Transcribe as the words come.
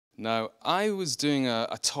Now, I was doing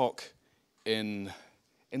a talk in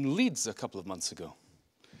Leeds a couple of months ago,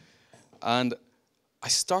 and I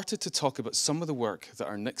started to talk about some of the work that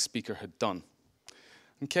our next speaker had done.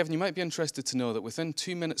 And Kevin, you might be interested to know that within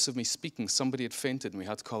 2 minutes of me speaking, somebody had fainted and we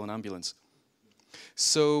had to call an ambulance.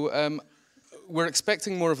 So we're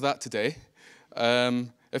expecting more of that today.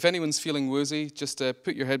 If anyone's feeling woozy, just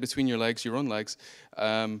put your head between your legs, your own legs,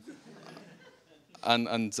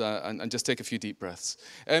 and just take a few deep breaths.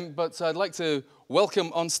 But I'd like to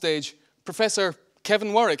welcome on stage Professor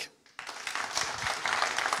Kevin Warwick.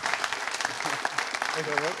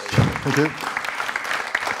 Thank you.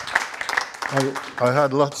 I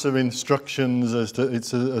had lots of instructions as to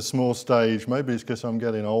it's a small stage. Maybe it's because I'm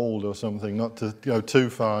getting old or something, not to go too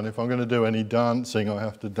far. And if I'm going to do any dancing, I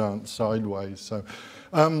have to dance sideways. So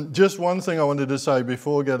just one thing I wanted to say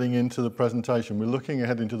before getting into the presentation. We're looking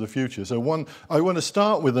ahead into the future. So I want to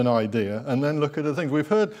start with an idea and then look at the things. We've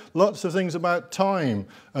heard lots of things about time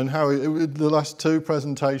and how the last two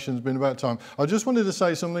presentations have been about time. I just wanted to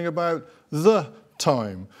say something about the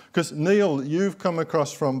time, because Neil, you've come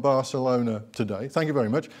across from Barcelona today. Thank you very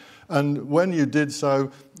much. And when you did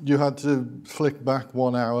so, you had to flick back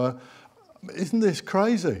 1 hour. Isn't this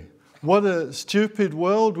crazy? What a stupid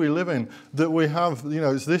world we live in, that we have, you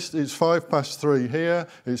know, it's 3:05 here,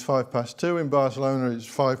 it's 2:05 in Barcelona, it's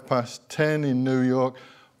 10:05 in New York.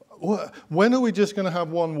 When are we just going to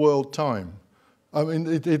have one world time? I mean,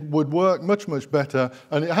 it would work much, much better,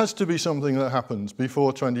 and it has to be something that happens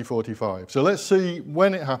before 2045. So let's see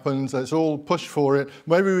when it happens. Let's all push for it.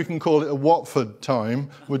 Maybe we can call it a Watford time.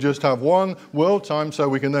 We'll just have one world time, so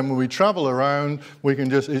we can then, when we travel around, we can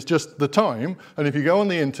just, it's just the time. And if you go on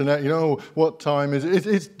the internet, you know what time is it?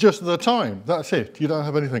 It's just the time. That's it. You don't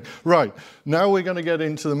have anything. Right. Now we're going to get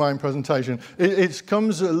into the main presentation. It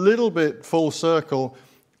comes a little bit full circle,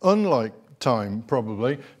 unlike time,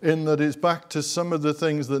 probably, in that it's back to some of the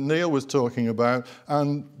things that Neil was talking about.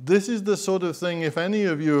 And this is the sort of thing, if any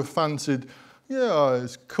of you have fancied, yeah,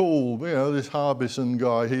 it's cool, you know, this Harbison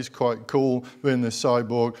guy, he's quite cool being this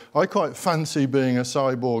cyborg. I quite fancy being a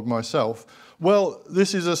cyborg myself. Well,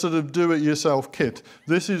 this is a sort of do-it-yourself kit.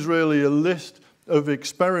 This is really a list of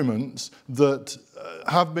experiments that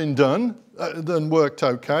have been done and worked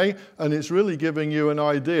okay, and it's really giving you an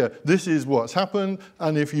idea. This is what's happened,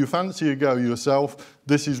 and if you fancy a go yourself,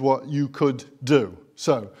 this is what you could do.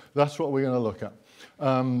 So that's what we're going to look at.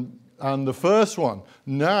 And the first one,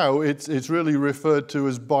 now it's really referred to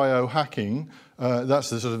as biohacking. That's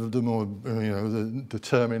the sort of the more, you know, the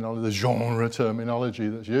terminology, the genre terminology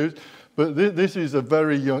that's used. But this is a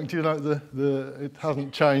very young, do you know, it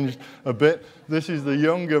hasn't changed a bit. This is the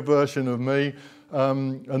younger version of me,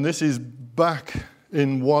 and this is back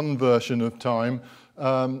in one version of time.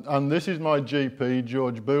 And this is my GP,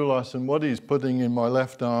 George Boulas, and what he's putting in my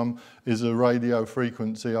left arm is a radio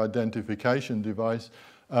frequency identification device.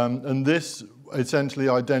 And this essentially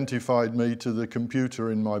identified me to the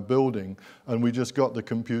computer in my building, and we just got the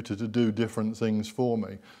computer to do different things for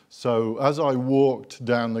me. So as I walked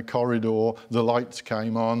down the corridor, the lights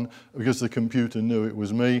came on because the computer knew it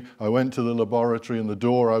was me. I went to the laboratory and the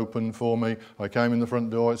door opened for me. I came in the front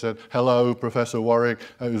door, it said, "Hello, Professor Warwick."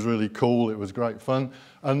 It was really cool, it was great fun.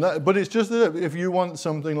 But it's just that if you want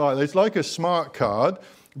something like this, it's like a smart card,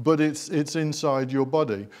 but it's inside your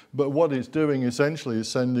body. But what it's doing essentially is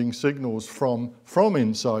sending signals from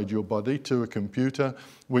inside your body to a computer,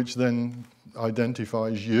 which then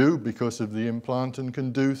identifies you because of the implant and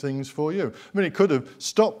can do things for you. I mean, it could have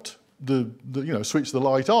stopped you know, switched the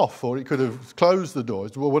light off, or it could have closed the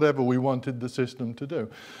doors, or whatever we wanted the system to do.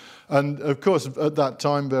 And of course, at that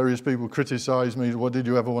time, various people criticized me. What did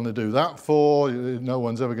you ever want to do that for? No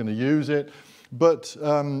one's ever going to use it. But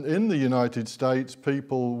in the United States,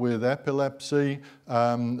 people with epilepsy,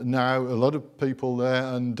 now a lot of people there,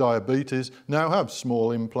 and diabetes, now have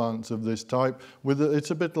small implants of this type. It's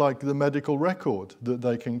a bit like the medical record that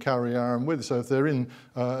they can carry around with. So if they're in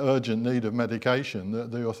urgent need of medication,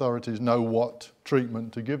 the authorities know what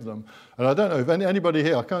treatment to give them. And I don't know if anybody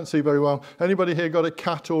here, I can't see very well, anybody here got a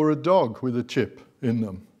cat or a dog with a chip in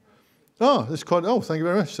them? Oh, it's quite, oh, thank you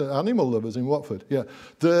very much. Animal lovers in Watford, yeah.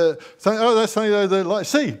 Oh, that's funny, the light,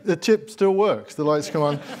 see, the chip still works, the lights come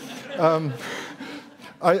on.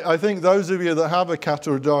 I think those of you that have a cat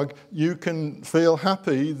or a dog, you can feel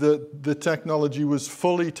happy that the technology was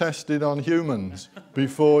fully tested on humans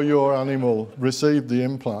before your animal received the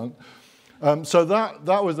implant. So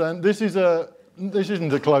that was then, this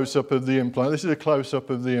isn't a close-up of the implant, this is a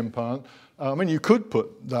close-up of the implant. I mean, you could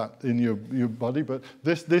put that in your body, but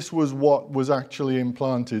this was what was actually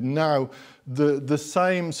implanted. Now, the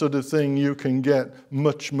same sort of thing you can get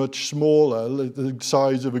much, much smaller, the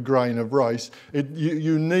size of a grain of rice.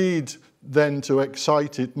 You need then to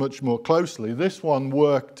excite it much more closely. This one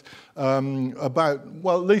worked about,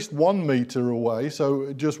 well, at least 1 meter away,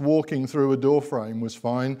 so just walking through a door frame was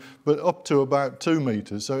fine, but up to about 2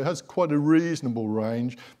 meters. So it has quite a reasonable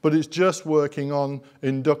range, but it's just working on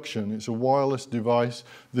induction. It's a wireless device.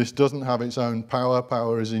 This doesn't have its own power.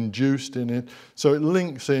 Power is induced in it. So it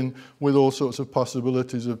links in with all sorts of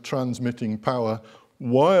possibilities of transmitting power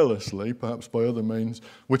wirelessly, perhaps by other means,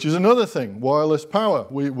 which is another thing. Wireless power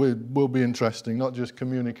will be interesting, not just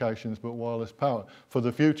communications, but wireless power for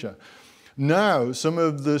the future. Now, some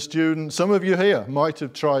of the students, some of you here might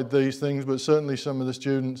have tried these things, but certainly some of the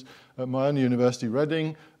students at my own university,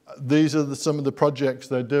 Reading, these are some of the projects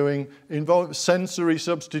they're doing involve sensory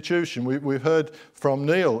substitution. We've heard from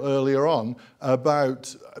Neil earlier on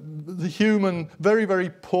about the human very, very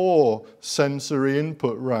poor sensory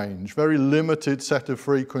input range, very limited set of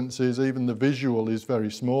frequencies, even the visual is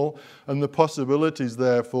very small, and the possibilities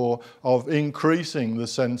therefore of increasing the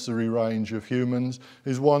sensory range of humans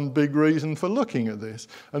is one big reason for looking at this.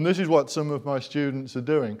 And this is what some of my students are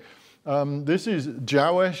doing. This is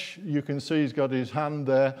Jawesh. You can see he's got his hand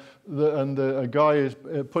there, and a guy is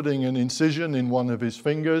putting an incision in one of his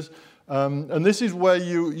fingers. And this is where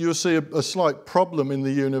you'll see a slight problem in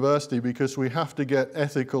the university, because we have to get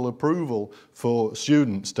ethical approval for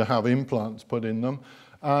students to have implants put in them.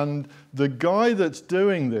 And the guy that's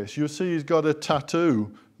doing this, you'll see he's got a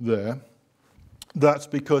tattoo there. That's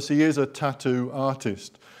because he is a tattoo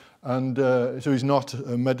artist. And so he's not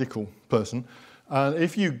a medical person. And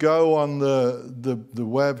if you go on the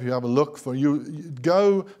web, you have a look for, you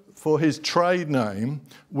go for his trade name,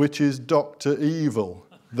 which is Dr. Evil.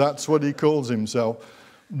 That's what he calls himself,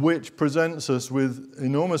 which presents us with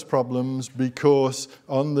enormous problems, because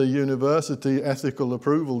on the university ethical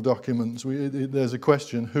approval documents, there's a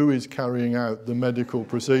question: who is carrying out the medical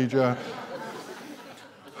procedure?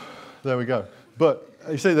 There we go. But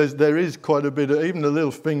you see, there is quite a bit of, even a little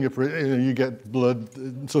fingerprint, you get blood,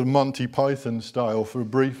 sort of Monty Python style, for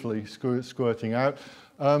briefly squirting out.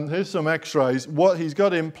 Here's some x-rays. What he's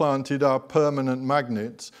got implanted are permanent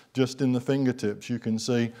magnets just in the fingertips. You can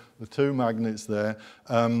see the 2 magnets there.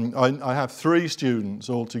 I have 3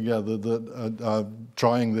 students altogether that are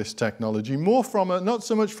trying this technology, more from not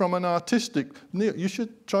so much from an artistic, Neil, you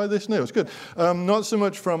should try this, Neil, it's good. Not so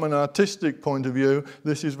much from an artistic point of view.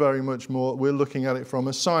 This is very much more, we're looking at it from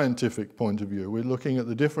a scientific point of view. We're looking at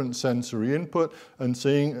the different sensory input and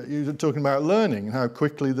seeing, you're talking about learning, how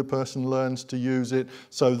quickly the person learns to use it,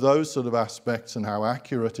 so those sort of aspects and how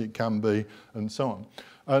accurate it can be and so on.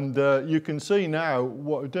 And you can see now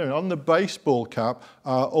what we're doing. On the baseball cap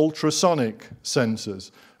are ultrasonic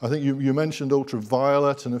sensors. I think you mentioned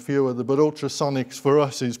ultraviolet and a few other, but ultrasonics for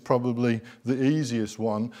us is probably the easiest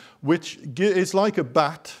one, which is like a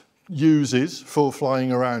bat uses for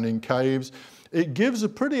flying around in caves. It gives a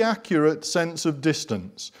pretty accurate sense of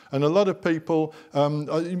distance. And a lot of people,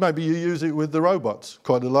 maybe you use it with the robots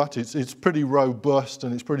quite a lot. It's pretty robust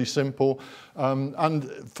and it's pretty simple. And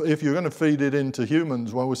if you're going to feed it into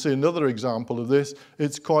humans, well, we'll see another example of this.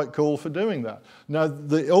 It's quite cool for doing that. Now,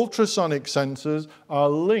 the ultrasonic sensors are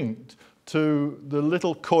linked to the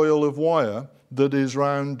little coil of wire that is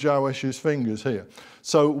round Jawesh's fingers here.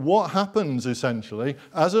 So what happens essentially,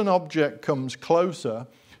 as an object comes closer,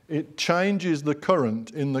 it changes the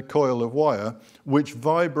current in the coil of wire, which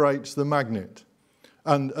vibrates the magnet.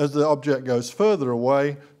 And as the object goes further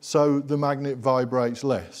away, so the magnet vibrates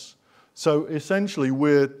less. So essentially,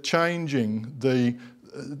 we're changing the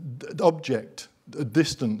object,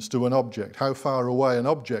 distance to an object, how far away an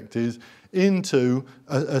object is, into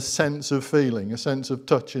a sense of feeling, a sense of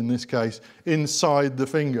touch in this case, inside the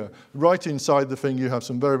finger. Right inside the finger you have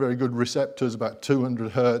some very, very good receptors, about 200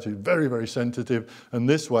 hertz, very, very sensitive, and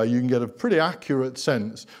this way you can get a pretty accurate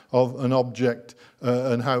sense of an object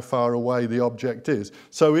and how far away the object is.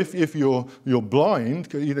 So if you're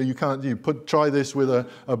blind, you can't, try this with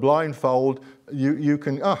a blindfold, you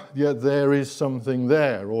can, yeah, there is something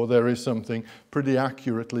there, or there is something pretty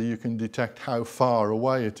accurately, you can detect how far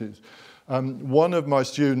away it is. One of my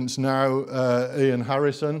students now, Ian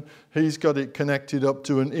Harrison, he's got it connected up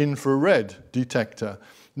to an infrared detector.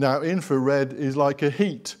 Now, infrared is like a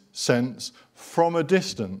heat sense from a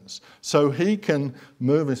distance. So he can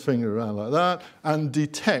move his finger around like that and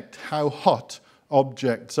detect how hot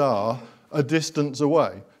objects are a distance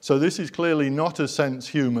away. So this is clearly not a sense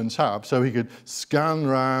humans have. So he could scan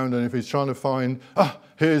round, and if he's trying to find,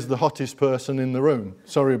 here's the hottest person in the room.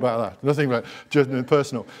 Sorry about that. Nothing about just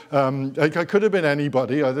personal. It could have been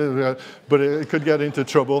anybody, but it could get into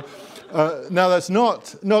trouble. Now that's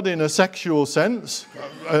not in a sexual sense.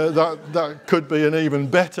 That could be an even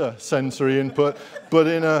better sensory input. But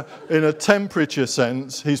in a temperature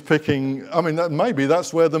sense, he's picking. I mean, maybe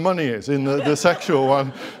that's where the money is, in the sexual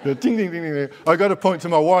one. Ding ding ding ding. I got to point to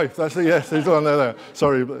my wife. That's the yes. There's one there.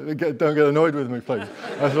 Sorry, don't get annoyed with me, please.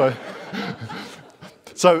 That's right.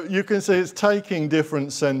 So you can see it's taking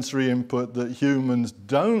different sensory input that humans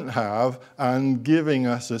don't have and giving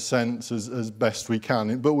us a sense as best we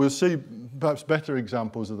can. But we'll see perhaps better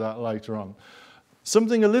examples of that later on.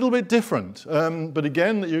 Something a little bit different, but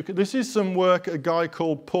again, this is some work a guy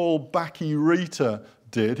called Paul Bacchi-Rita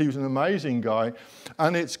did. He was an amazing guy,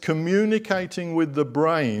 and it's communicating with the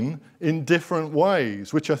brain in different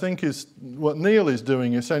ways, which I think is what Neil is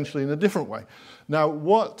doing essentially in a different way. Now,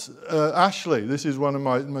 what Ashley, this is one of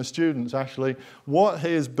my students, Ashley, what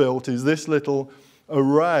he has built is this little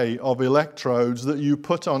array of electrodes that you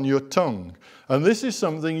put on your tongue. And this is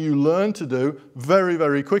something you learn to do very,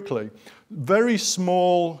 very quickly. Very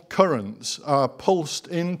small currents are pulsed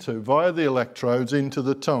into, via the electrodes, into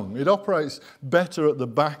the tongue. It operates better at the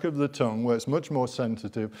back of the tongue, where it's much more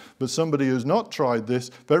sensitive, but somebody who's not tried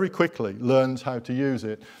this very quickly learns how to use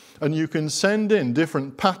it. And you can send in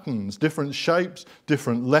different patterns, different shapes,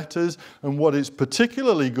 different letters, and what it's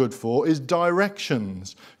particularly good for is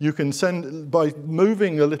directions. You can send, by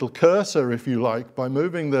moving a little cursor, if you like, by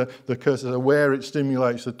moving the cursor where it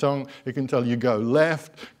stimulates the tongue, it can tell you go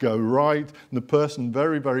left, go right, and the person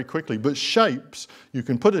very, very quickly. But shapes, you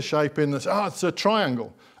can put a shape in that's, it's a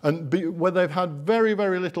triangle. And where they've had very,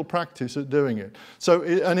 very little practice at doing it. So,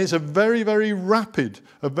 and it's a very, very rapid,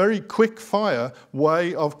 a very quick fire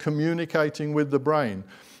way of communicating with the brain.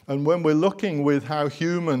 And when we're looking with how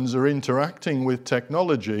humans are interacting with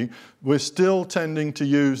technology, we're still tending to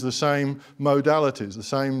use the same modalities, the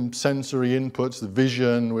same sensory inputs, the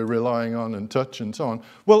vision we're relying on and touch and so on.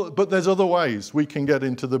 Well, but there's other ways we can get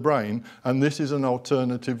into the brain, and this is an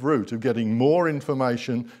alternative route of getting more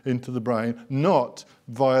information into the brain, not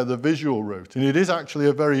via the visual route. And it is actually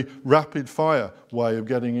a very rapid fire way of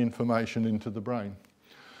getting information into the brain.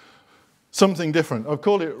 Something different. I've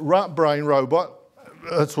called it rat brain robot.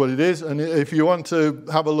 That's what it is, and if you want to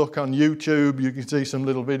have a look on YouTube, you can see some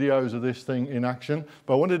little videos of this thing in action.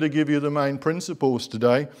 But I wanted to give you the main principles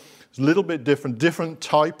today. It's a little bit different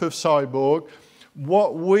type of cyborg.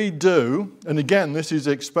 What we do, and again, this is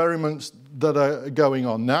experiments that are going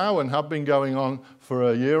on now and have been going on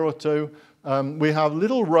for a year or two. We have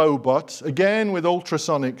little robots, again with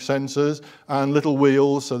ultrasonic sensors and little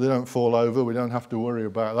wheels so they don't fall over. We don't have to worry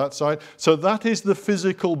about that side. So that is the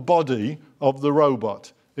physical body of the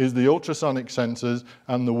robot, is the ultrasonic sensors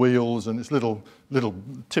and the wheels and its little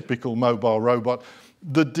typical mobile robot.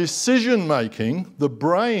 The decision making, the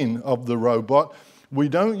brain of the robot, we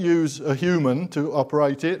don't use a human to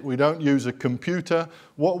operate it. We don't use a computer.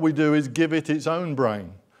 What we do is give it its own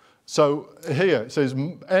brain. So here it says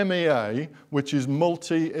MEA, which is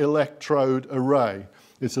multi-electrode array.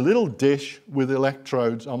 It's a little dish with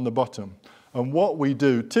electrodes on the bottom. And what we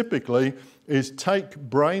do typically is take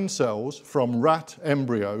brain cells from rat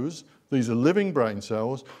embryos. These are living brain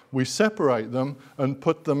cells. We separate them and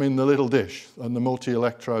put them in the little dish on the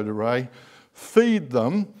multi-electrode array, feed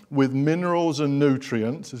them with minerals and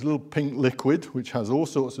nutrients. This little pink liquid, which has all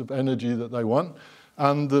sorts of energy that they want.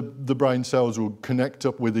 And the brain cells will connect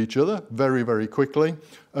up with each other very, very quickly.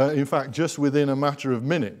 In fact, just within a matter of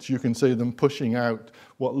minutes, you can see them pushing out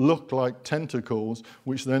what look like tentacles,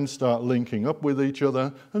 which then start linking up with each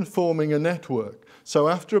other and forming a network. So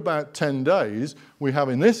after about 10 days, we have,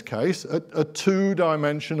 in this case, a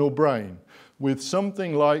two-dimensional brain with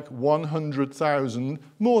something like 100,000,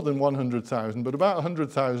 more than 100,000, but about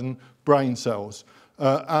 100,000 brain cells.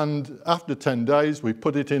 And after 10 days, we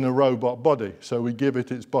put it in a robot body. So we give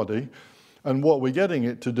it its body. And what we're getting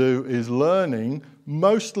it to do is learning,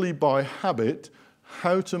 mostly by habit,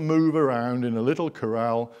 how to move around in a little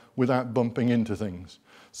corral without bumping into things.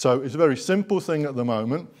 So it's a very simple thing at the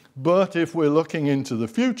moment. But if we're looking into the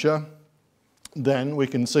future, then we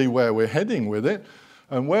can see where we're heading with it.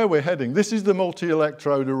 And where we're heading, this is the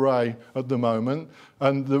multi-electrode array at the moment,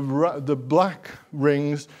 and the black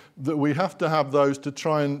rings, that we have to have those to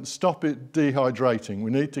try and stop it dehydrating.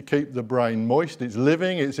 We need to keep the brain moist. It's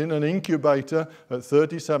living, it's in an incubator at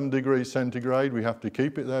 37 degrees centigrade. We have to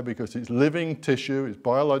keep it there because it's living tissue, it's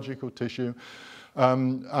biological tissue.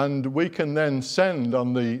 And we can then send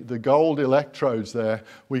on the gold electrodes there,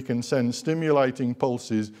 we can send stimulating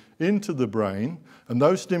pulses into the brain. And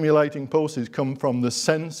those stimulating pulses come from the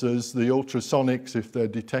sensors, the ultrasonics, if they're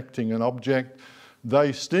detecting an object.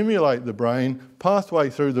 They stimulate the brain, pathway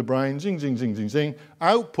through the brain, zing, zing, zing, zing, zing.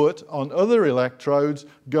 Output on other electrodes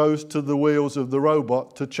goes to the wheels of the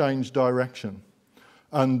robot to change direction.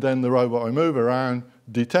 And then the robot will move around,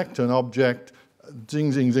 detect an object,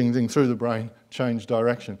 zing, zing, zing, zing, through the brain, change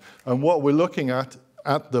direction. And what we're looking at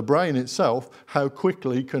the brain itself, how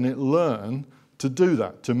quickly can it learn to do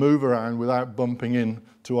that, to move around without bumping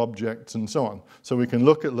into objects and so on. So we can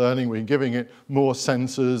look at learning, we're giving it more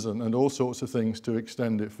sensors and all sorts of things to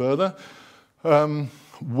extend it further.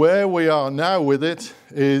 Where we are now with it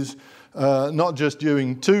is not just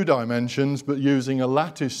using 2 dimensions, but using a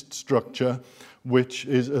latticed structure, which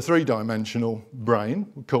is a 3-dimensional brain,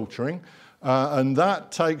 culturing. And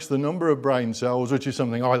that takes the number of brain cells, which is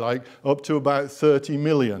something I like, up to about 30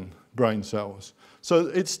 million brain cells. So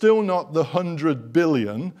it's still not the 100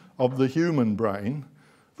 billion of the human brain,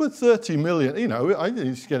 but 30 million, you know, I think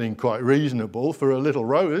it's getting quite reasonable for a little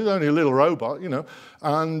robot. It's only a little robot, you know.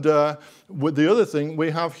 And with the other thing,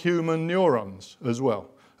 we have human neurons as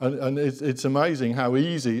well. And it's amazing how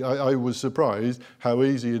easy, I was surprised how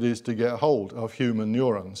easy it is to get hold of human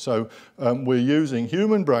neurons. So we're using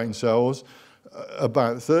human brain cells,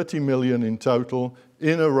 about 30 million in total,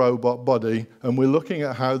 in a robot body, and we're looking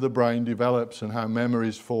at how the brain develops and how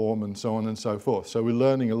memories form and so on and so forth. So we're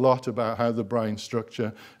learning a lot about how the brain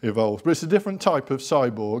structure evolves. But it's a different type of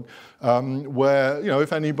cyborg where, you know,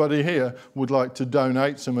 if anybody here would like to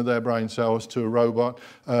donate some of their brain cells to a robot,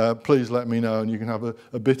 please let me know, and you can have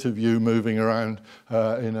a bit of you moving around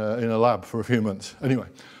in a lab for a few months. Anyway.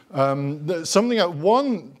 One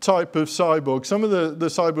type of cyborg, some of the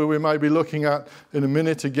cyborg we may be looking at in a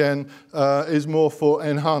minute again, is more for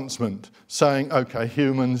enhancement, saying, okay,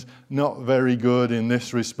 humans not very good in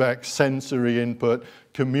this respect, sensory input,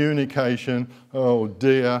 communication, oh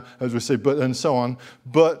dear, as we say, and so on.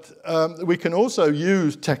 But we can also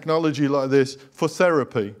use technology like this for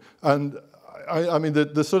therapy. And I mean,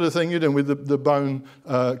 the sort of thing you're doing with the bone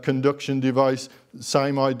conduction device,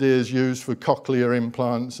 same ideas used for cochlear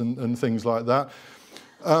implants and things like that.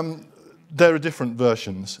 There are different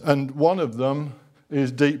versions, and one of them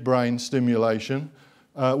is deep brain stimulation,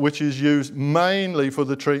 which is used mainly for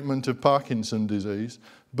the treatment of Parkinson's disease,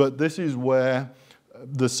 but this is where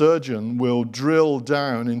the surgeon will drill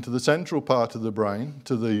down into the central part of the brain,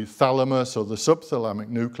 to the thalamus or the subthalamic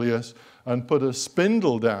nucleus, and put a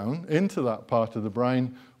spindle down into that part of the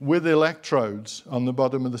brain with electrodes on the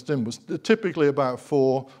bottom of the spindle, typically about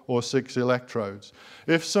 4 or 6 electrodes.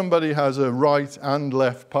 If somebody has a right and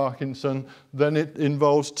left Parkinson, then it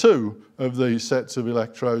involves 2 of these sets of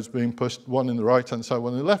electrodes being pushed, one in the right-hand side,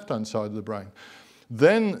 one in the left-hand side of the brain.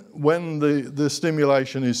 Then when the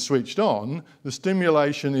stimulation is switched on, the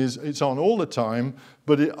stimulation it's on all the time,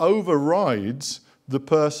 but it overrides the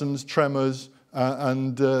person's tremors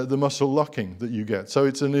and the muscle locking that you get. So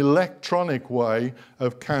it's an electronic way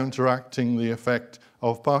of counteracting the effect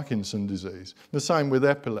of Parkinson's disease. The same with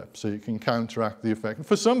epilepsy, it can counteract the effect. And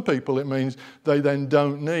for some people it means they then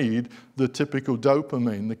don't need the typical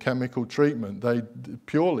dopamine, the chemical treatment. They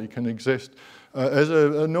purely can exist as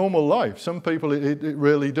a normal life. Some people it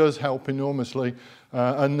really does help enormously,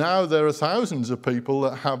 and now there are thousands of people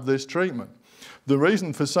that have this treatment. The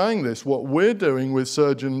reason for saying this, what we're doing with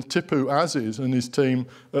Surgeon Tipu Aziz and his team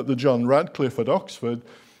at the John Radcliffe at Oxford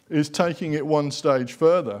is taking it one stage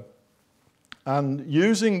further and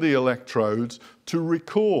using the electrodes to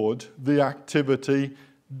record the activity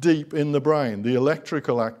deep in the brain, the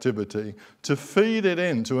electrical activity, to feed it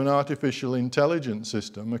into an artificial intelligence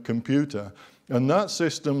system, a computer. And that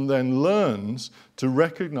system then learns to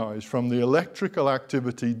recognize from the electrical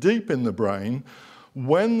activity deep in the brain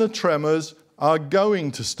when the tremors are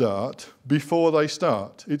going to start before they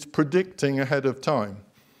start. It's predicting ahead of time.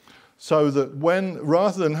 So that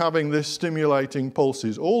rather than having this stimulating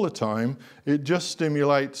pulses all the time, it just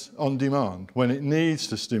stimulates on demand when it needs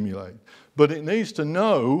to stimulate. But it needs to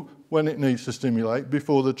know when it needs to stimulate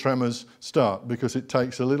before the tremors start, because it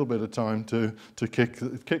takes a little bit of time to kick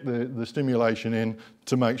the stimulation in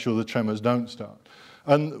to make sure the tremors don't start.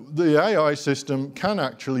 And the AI system can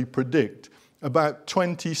actually predict about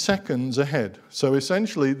 20 seconds ahead. So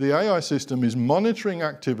essentially the AI system is monitoring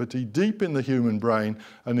activity deep in the human brain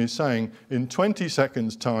and is saying in 20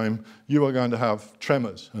 seconds time you are going to have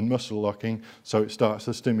tremors and muscle locking, so it starts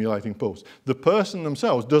a stimulating pulse. The person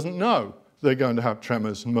themselves doesn't know they're going to have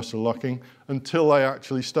tremors and muscle locking until they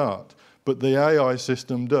actually start, but the AI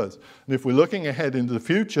system does. And if we're looking ahead into the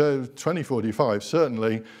future, 2045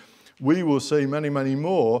 certainly, we will see many, many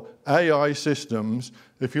more AI systems,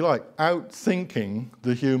 if you like, outthinking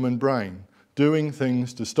the human brain, doing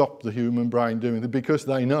things to stop the human brain doing it, because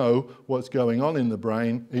they know what's going on in the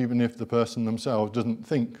brain, even if the person themselves doesn't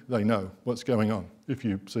think they know what's going on, if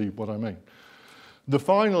you see what I mean. The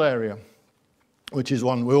final area, which is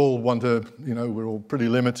one we all want to, we're all pretty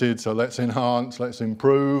limited, so let's enhance, let's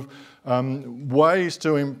improve. Ways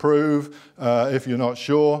to improve, if you're not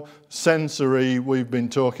sure. Sensory, we've been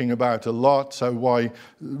talking about a lot, so why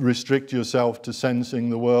restrict yourself to sensing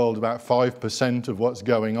the world about 5% of what's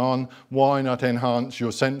going on? Why not enhance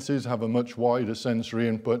your senses, have a much wider sensory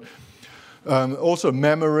input? Also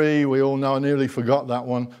memory, we all know, I nearly forgot that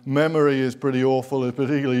one. Memory is pretty awful,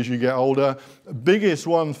 particularly as you get older. Biggest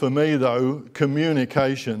one for me though,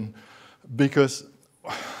 communication, because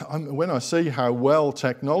when I see how well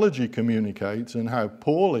technology communicates and how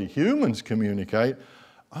poorly humans communicate,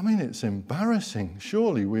 I mean, it's embarrassing.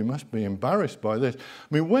 Surely we must be embarrassed by this.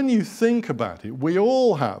 I mean, when you think about it, we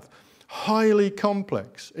all have highly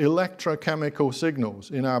complex electrochemical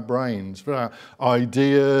signals in our brains for our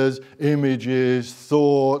ideas, images,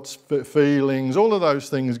 thoughts, feelings, all of those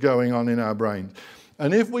things going on in our brains.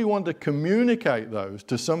 And if we want to communicate those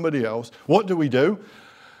to somebody else, what do?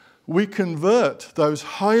 We convert those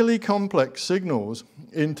highly complex signals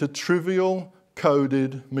into trivial,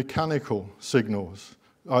 coded, mechanical signals,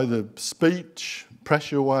 either speech,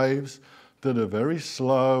 pressure waves, that are very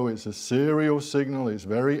slow, it's a serial signal, it's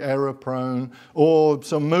very error-prone, or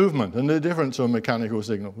some movement, and they're different to a mechanical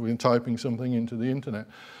signal. We're typing something into the internet.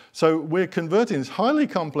 So we're converting this highly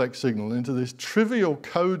complex signal into this trivial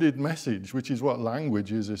coded message, which is what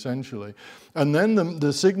language is essentially. And then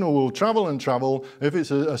the signal will travel and travel. If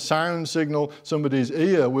it's a sound signal, somebody's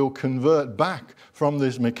ear will convert back from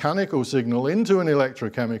this mechanical signal into an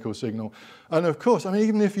electrochemical signal. And of course, I mean,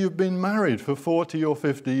 even if you've been married for 40 or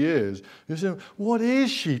 50 years, you say, what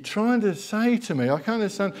is she trying to say to me? I can't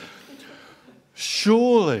understand.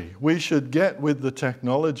 Surely we should get with the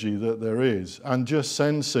technology that there is and just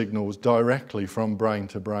send signals directly from brain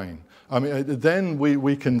to brain. I mean, then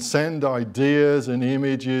we can send ideas and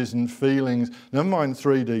images and feelings. Never mind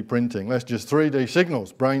 3D printing. Let's just 3D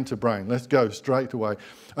signals, brain to brain. Let's go straight away.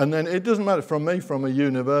 And then it doesn't matter from me, from a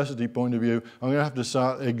university point of view, I'm going to have to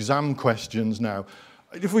start exam questions now.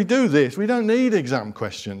 If we do this, we don't need exam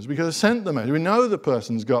questions because I sent the message. We know the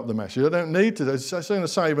person's got the message. I don't need to. It's going to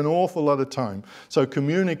save an awful lot of time. So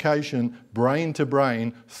communication, brain to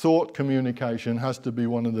brain, thought communication has to be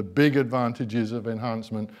one of the big advantages of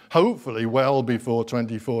enhancement, hopefully well before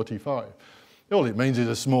 2045. All it means is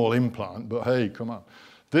a small implant, but hey, come on.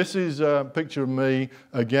 This is a picture of me,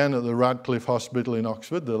 again, at the Radcliffe Hospital in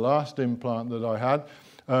Oxford, the last implant that I had.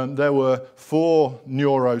 There were 4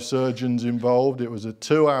 neurosurgeons involved. It was a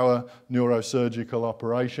 2-hour neurosurgical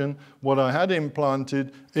operation. What I had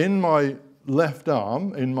implanted in my left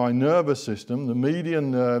arm, in my nervous system, the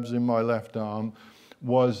median nerves in my left arm,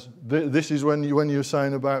 was, this is when you were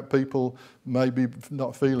saying about people maybe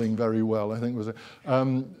not feeling very well, I think was it.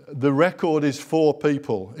 The record is 4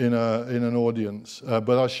 people in an audience,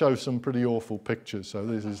 but I show some pretty awful pictures, so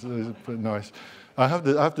this is pretty nice. I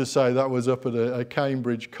have to say that was up at a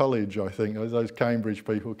Cambridge college, I think. Those Cambridge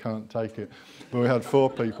people can't take it. But we had 4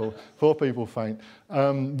 people faint.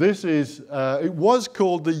 This is, it was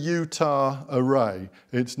called the Utah Array.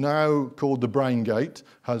 It's now called the Brain Gate,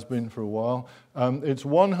 has been for a while. It's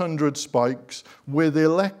 100 spikes with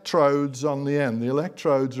electrodes on the end. The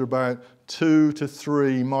electrodes are about 2 to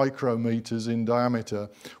 3 micrometers in diameter,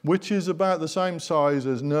 which is about the same size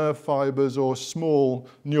as nerve fibers or small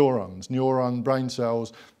neurons. Neuron brain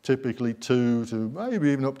cells, typically 2 to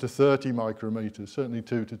maybe even up to 30 micrometers, certainly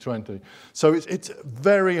 2 to 20. So it's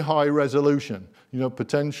very high resolution.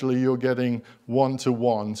 Potentially you're getting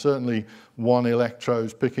 1-to-1, certainly 1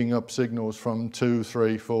 electrodes picking up signals from 2,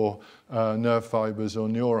 3, 4 nerve fibers or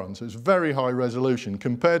neurons. So it's very high resolution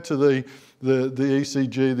compared to the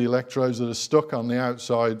ECG, the electrodes that are stuck on the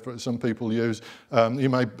outside. For some people use.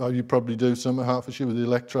 You probably do some at Hertfordshire with the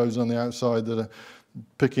electrodes on the outside that are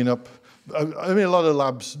picking up. I mean, a lot of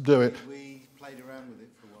labs do it. We played around with it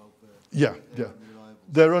for a while, but yeah.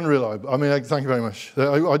 They're unreliable. I mean, thank you very much.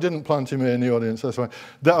 I didn't plant him here in the audience, that's why.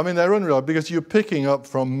 I mean, they're unreliable because you're picking up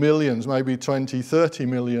from millions, maybe 20, 30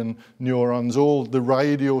 million neurons, all the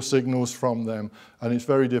radial signals from them, and it's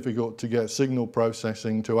very difficult to get signal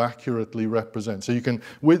processing to accurately represent. So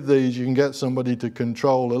with these, you can get somebody to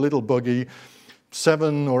control a little buggy.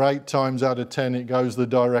 7 or 8 times out of 10, it goes the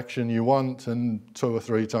direction you want, and 2 or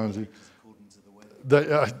 3 times it...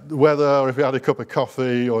 Whether, or if you had a cup of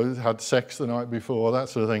coffee or had sex the night before, that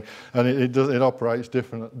sort of thing, and it operates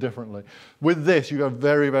differently. With this, you have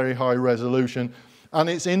very, very high resolution, and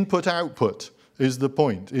it's input-output. is the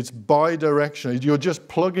point. It's bidirectional. You're just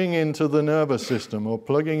plugging into the nervous system or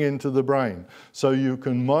plugging into the brain. So you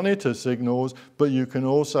can monitor signals, but you can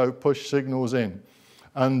also push signals in.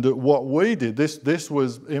 And what we did, this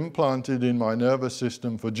was implanted in my nervous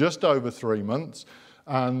system for just over 3 months.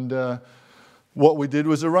 And what we did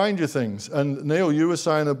was a range of things. And Neil, you were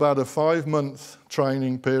saying about a 5-month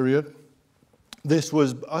training period. This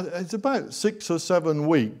was, it's about 6 or 7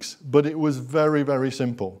 weeks, but it was very, very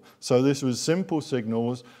simple. So this was simple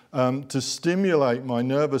signals to stimulate my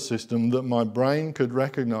nervous system that my brain could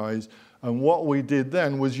recognize. And what we did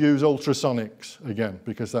then was use ultrasonics again,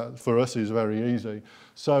 because that for us is very easy.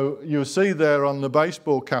 So you'll see there on the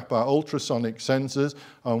baseball cap are ultrasonic sensors.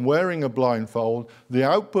 I'm wearing a blindfold. The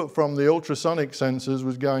output from the ultrasonic sensors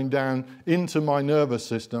was going down into my nervous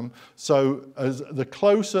system. So as the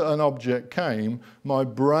closer an object came, my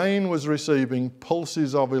brain was receiving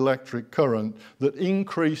pulses of electric current that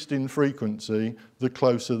increased in frequency the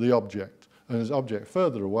closer the object. And as the object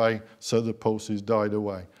further away, so the pulses died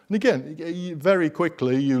away. And again, very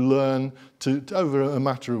quickly you learn to, over a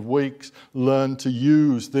matter of weeks, learn to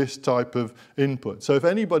use this type of input. So if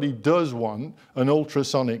anybody does want an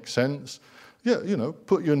ultrasonic sense, yeah, you know,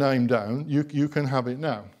 put your name down, you can have it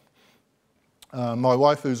now. My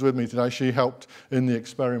wife, who's with me today, she helped in the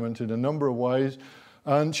experiment in a number of ways.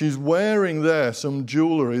 And she's wearing there some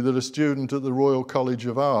jewellery that a student at the Royal College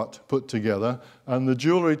of Art put together, and the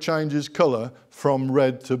jewellery changes colour from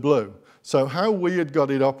red to blue. So how we had got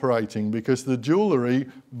it operating, because the jewellery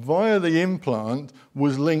via the implant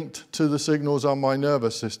was linked to the signals on my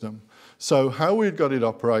nervous system. So how we had got it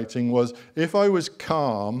operating was, if I was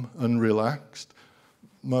calm and relaxed,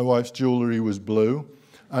 my wife's jewellery was blue,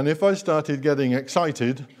 and if I started getting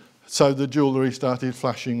excited, so the jewellery started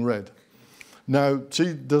flashing red. Now,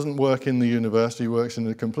 she doesn't work in the university, works in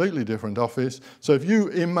a completely different office. So if you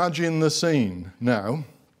imagine the scene now,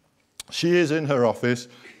 she is in her office,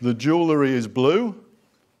 the jewellery is blue,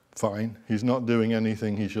 fine, he's not doing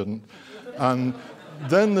anything he shouldn't. And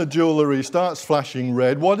then the jewellery starts flashing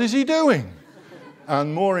red, what is he doing?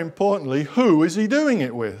 And more importantly, who is he doing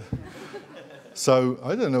it with? So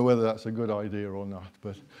I don't know whether that's a good idea or not,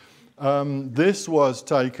 but this was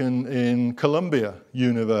taken in Columbia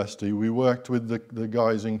University. We worked with the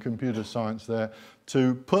guys in computer science there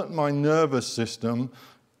to put my nervous system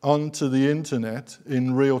onto the internet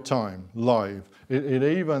in real time, live. It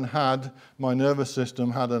even had, my nervous system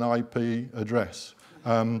had an IP address.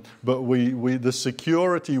 But the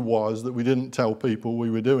security was that we didn't tell people we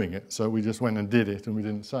were doing it. So we just went and did it and we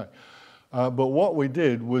didn't say. But what we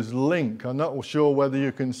did was link, I'm not sure whether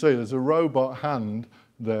you can see, there's a robot hand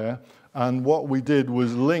there, and what we did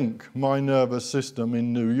was link my nervous system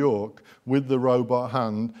in New York with the robot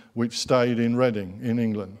hand, which stayed in Reading in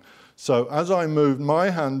England. So as I moved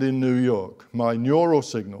my hand in New York, my neural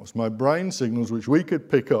signals, my brain signals, which we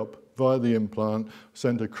could pick up via the implant,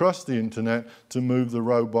 sent across the internet to move the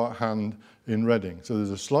robot hand in Reading. So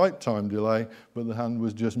there's a slight time delay, but the hand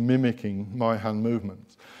was just mimicking my hand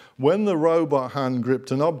movements. When the robot hand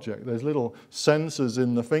gripped an object, there's little sensors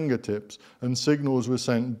in the fingertips, and signals were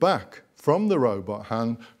sent back from the robot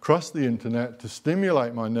hand across the internet to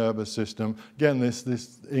stimulate my nervous system. Again,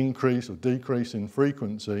 this increase or decrease in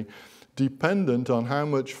frequency, dependent on how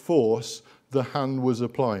much force the hand was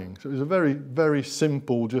applying. So it was a very, very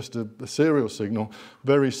simple, just a serial signal,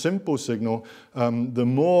 very simple signal. The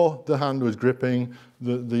more the hand was gripping,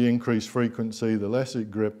 the increased frequency, the less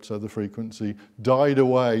it gripped, so the frequency died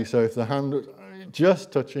away. So if the hand was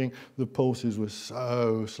just touching, the pulses were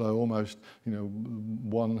so slow, almost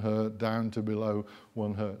 1 hertz down to below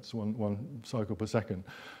 1 hertz, one cycle per second.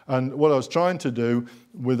 And what I was trying to do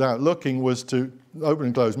without looking was to open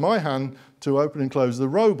and close my hand, to open and close the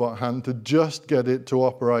robot hand, to just get it to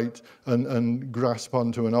operate and grasp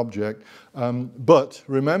onto an object, but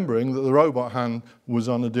remembering that the robot hand was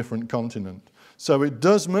on a different continent. So it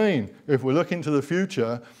does mean, if we're looking to the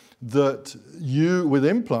future, that with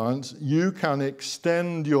implants, you can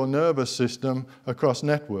extend your nervous system across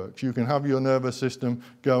networks. You can have your nervous system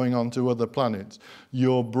going onto other planets.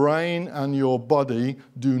 Your brain and your body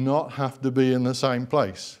do not have to be in the same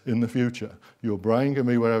place in the future. Your brain can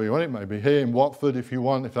be wherever you want. It may be here in Watford if you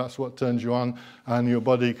want, if that's what turns you on, and your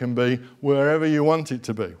body can be wherever you want it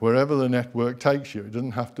to be, wherever the network takes you. It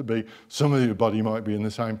doesn't have to be, some of your body might be in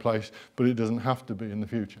the same place, but it doesn't have to be in the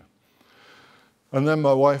future. And then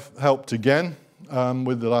my wife helped again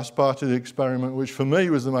with the last part of the experiment, which for me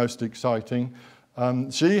was the most exciting.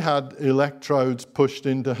 She had electrodes pushed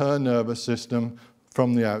into her nervous system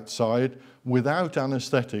from the outside. without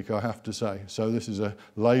anaesthetic, I have to say. So this is a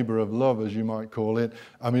labour of love, as you might call it.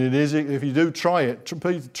 I mean, it is, if you do try it,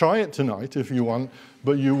 try it tonight if you want,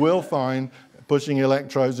 but you will find pushing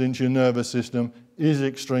electrodes into your nervous system is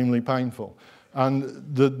extremely painful.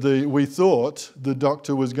 And we thought the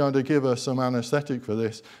doctor was going to give us some anaesthetic for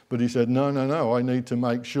this, but he said, no, no, no, I need to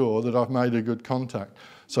make sure that I've made a good contact.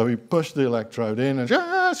 So he pushed the electrode in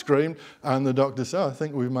and screamed, and the doctor said, I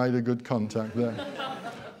think we've made a good contact there.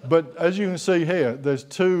 But as you can see here, there's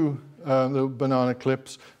two little banana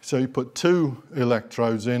clips, so he put two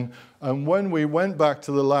electrodes in, and when we went back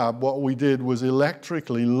to the lab, what we did was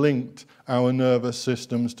electrically linked our nervous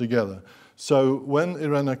systems together. So when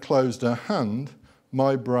Irena closed her hand,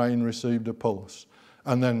 my brain received a pulse.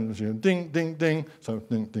 And then it was, you know, ding, ding, ding, so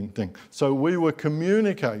ding, ding, ding. So we were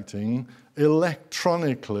communicating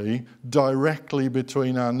electronically directly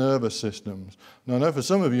between our nervous systems. Now, I know for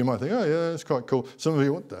some of you might think, oh yeah, that's quite cool. Some of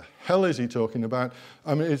you, what the hell is he talking about?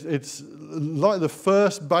 I mean, it's like the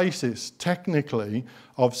first basis, technically,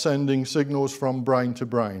 of sending signals from brain to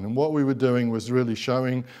brain. And what we were doing was really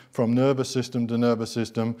showing from nervous system to nervous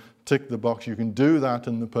system, tick the box, you can do that,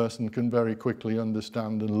 and the person can very quickly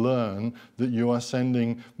understand and learn that you are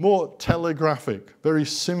sending more telegraphic, very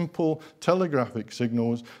simple telegraphic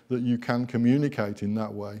signals that you can communicate in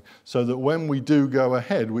that way. So that when we do go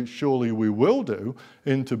ahead, which surely we will do,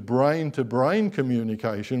 into brain-to-brain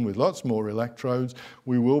communication with lots more electrodes,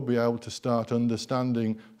 we will be able to start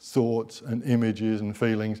understanding thoughts and images and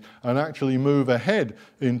feelings and actually move ahead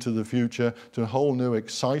into the future to a whole new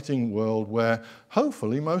exciting world where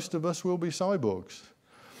hopefully most of us will be cyborgs.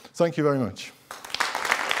 Thank you very much.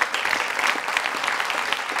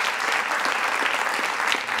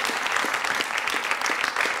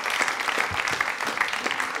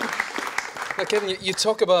 Now, Kevin, you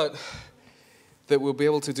talk about that we'll be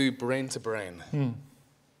able to do brain to brain.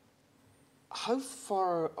 How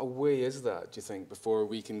far away is that, do you think, before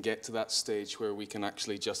we can get to that stage where we can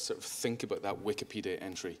actually just sort of think about that Wikipedia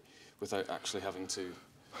entry without actually having to?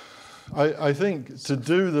 I think to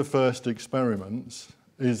do the first experiments,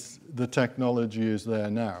 the technology is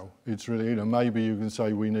there now. It's really, you know, maybe you can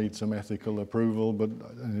say we need some ethical approval, but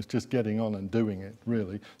it's just getting on and doing it,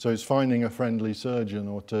 really. So it's finding a friendly surgeon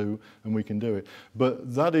or two, and we can do it.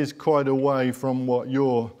 But that is quite a way from what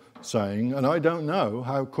you're saying, and I don't know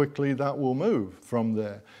how quickly that will move from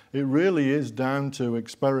there. It really is down to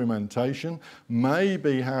experimentation,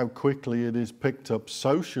 maybe how quickly it is picked up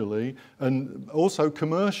socially and also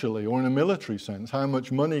commercially, or in a military sense, how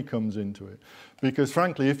much money comes into it. Because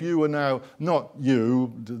frankly, if you were now, not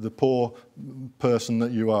you, the poor person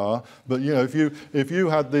that you are, but you know, if you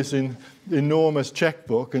had this enormous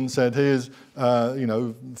checkbook and said, here's you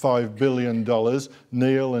know, $5 billion,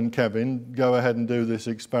 Neil and Kevin, go ahead and do this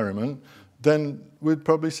experiment, then we'd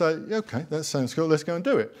probably say, okay, that sounds cool, let's go and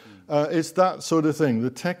do it. It's that sort of thing. The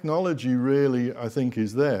technology really, I think,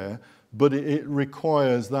 is there, but it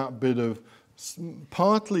requires that bit of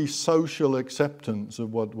partly social acceptance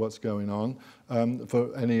of what's going on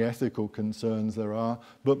for any ethical concerns there are,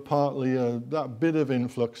 but partly that bit of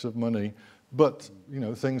influx of money. But you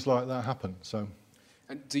know, things like that happen. So,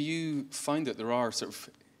 and do you find that there are sort of,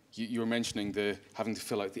 you were mentioning the having to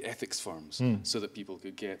fill out the ethics forms so that people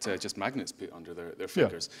could get just magnets put under their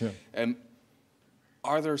fingers. Yeah.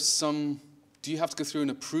 Are there some? Do you have to go through an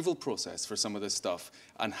approval process for some of this stuff?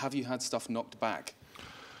 And have you had stuff knocked back?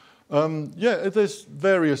 Yeah, there's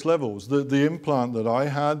various levels. The implant that I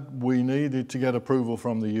had, we needed to get approval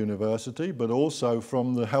from the university, but also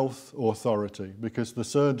from the health authority, because the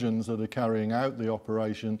surgeons that are carrying out the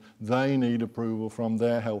operation, they need approval from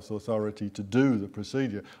their health authority to do the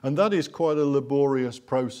procedure. And that is quite a laborious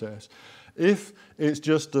process. If it's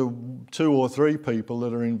just 2 or 3 people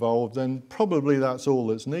that are involved, then probably that's all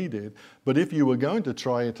that's needed. But if you were going to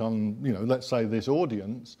try it on, you know, let's say this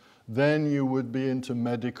audience, then you would be into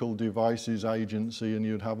medical devices agency and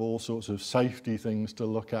you'd have all sorts of safety things to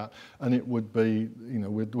look at, and it would be, you know,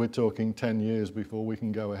 we're talking 10 years before we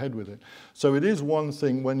can go ahead with it. So it is one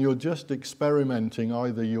thing when you're just experimenting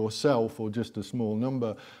either yourself or just a small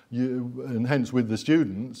number, and hence with the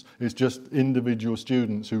students, it's just individual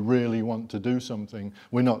students who really want to do something.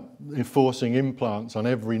 We're not forcing implants on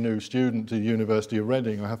every new student to the University of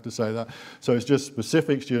Reading, I have to say that. So it's just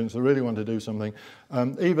specific students that really want to do something.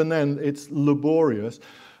 Even then, it's laborious.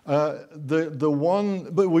 But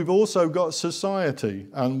we've also got society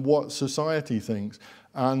and what society thinks.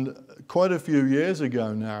 And quite a few years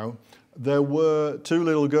ago now, there were 2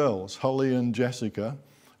 little girls, Holly and Jessica,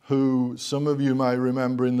 who some of you may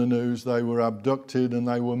remember in the news, they were abducted and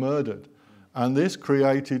they were murdered. And this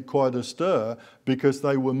created quite a stir because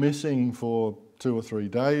they were missing for 2 or 3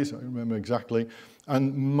 days, I don't remember exactly,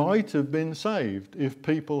 and might have been saved if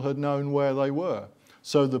people had known where they were.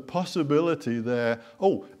 So the possibility there,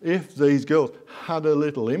 oh, if these girls had a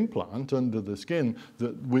little implant under the skin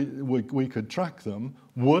that we could track them,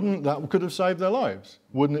 that could have saved their lives?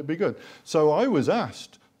 Wouldn't it be good? So I was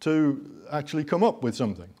asked to actually come up with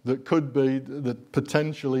something that could be, that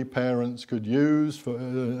potentially parents could use for a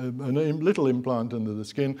little implant under the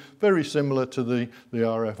skin, very similar to the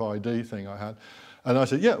RFID thing I had. And I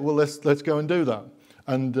said, yeah, well, let's go and do that.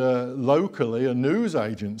 And locally, a news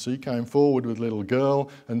agency came forward with a little girl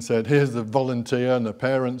and said, here's the volunteer, and the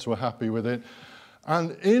parents were happy with it.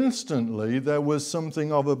 And instantly, there was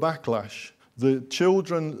something of a backlash. The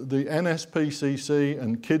children, the NSPCC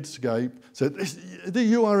and Kidscape said,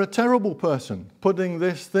 you are a terrible person, putting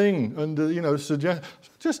this thing under, you know, I'm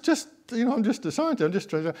just a scientist, I'm just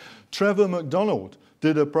trying to... Trevor McDonald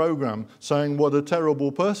did a program saying what a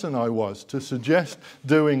terrible person I was to suggest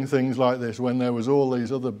doing things like this when there was all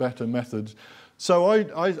these other better methods. So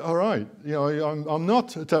all right, you know, I'm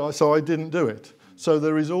not, so I didn't do it. So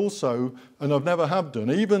there is also, and I've never have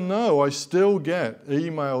done, even though I still get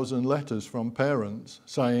emails and letters from parents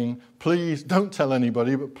saying, please don't tell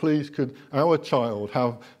anybody, but please could our child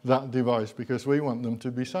have that device because we want them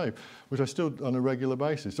to be safe, which I still do on a regular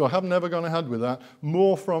basis. So I have never gone ahead with that,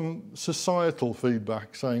 more from societal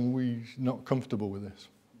feedback saying we're not comfortable with this.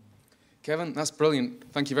 Kevin, that's brilliant.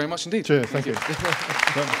 Thank you very much indeed. Cheers, thank you.